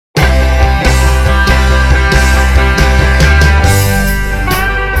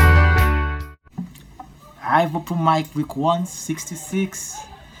Hive Open Mic Week 166.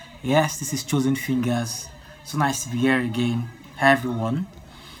 Yes, this is Chosenfingers. So nice to be here again. Hi everyone.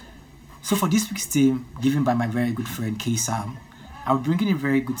 So for this week's theme, given by my very good friend K Sam, I'll bring in a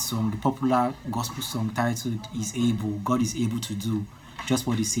very good song, the popular gospel song titled Is Able, God is able to do just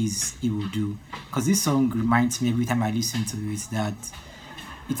what he says he will do. Because this song reminds me every time I listen to it that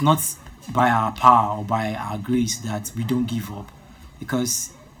it's not by our power or by our grace that we don't give up.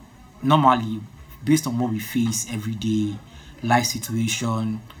 Because normally, based on what we face every day, life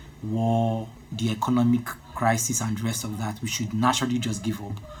situation, war, the economic crisis and the rest of that, we should naturally just give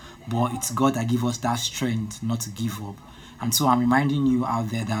up. But it's God that gives us that strength not to give up. And so I'm reminding you out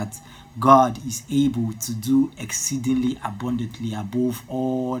there that God is able to do exceedingly abundantly above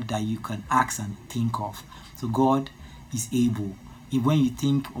all that you can ask and think of. So God is able. When you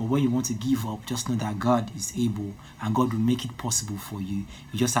think or when you want to give up, just know that God is able and God will make it possible for you.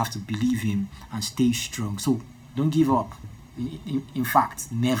 You just have to believe Him and stay strong. So don't give up. In fact,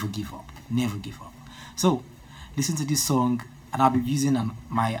 never give up. Never give up. So listen to this song, and I'll be using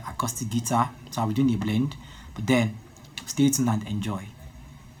my acoustic guitar. So I'll be doing a blend. But then stay tuned and enjoy.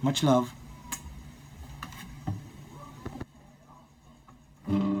 Much love.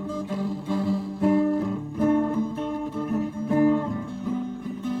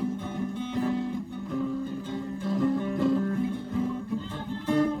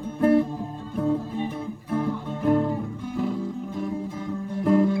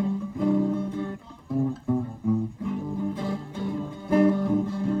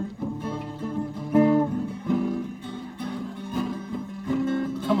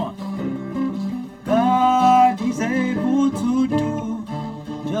 Come on. God is able to do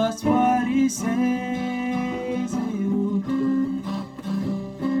just what He says He will do.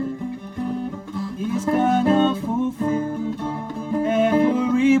 He's gonna fulfill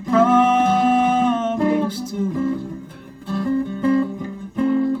every promise to you.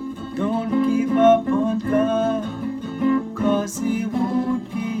 Don't give up on God, 'cause He won't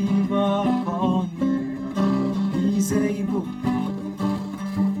give up on you. He's able.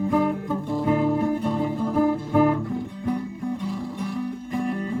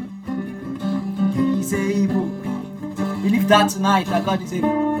 He's able. Believe that tonight, that God is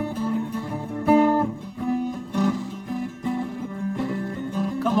able.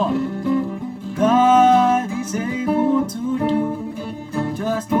 Come on. God is able to do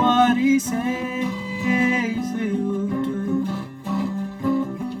just what He says He will do.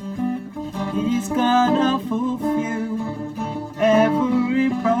 He's gonna fulfill every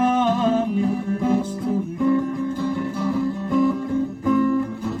promise to you.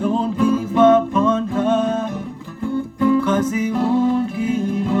 Don't give up on God, 'cause He won't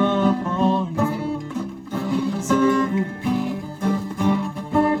give up on you. He's able.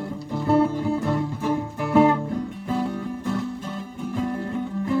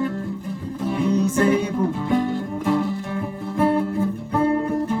 He's able.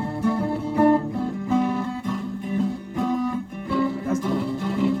 That's the one.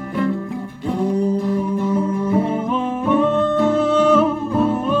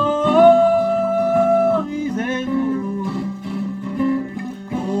 He's able.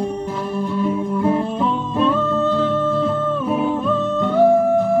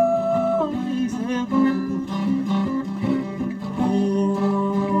 He's able.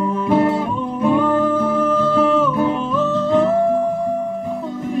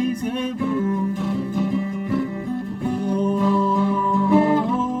 He's able.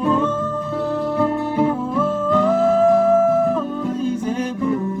 He's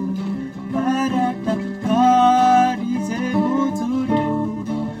able. God is able to do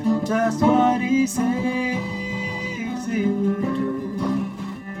just what He says He will do.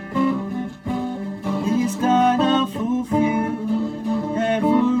 He's gonna fulfill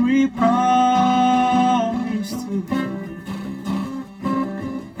every promise to you.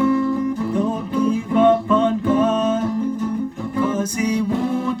 Don't give up on God, 'cause He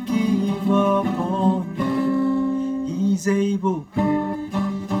won't give up on you. He's able.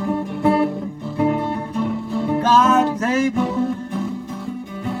 God is able.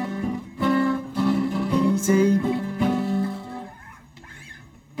 He's able.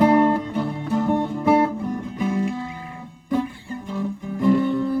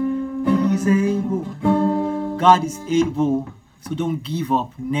 He's able. God is able. So don't give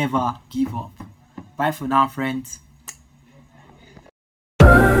up. Never give up. Bye for now, friends.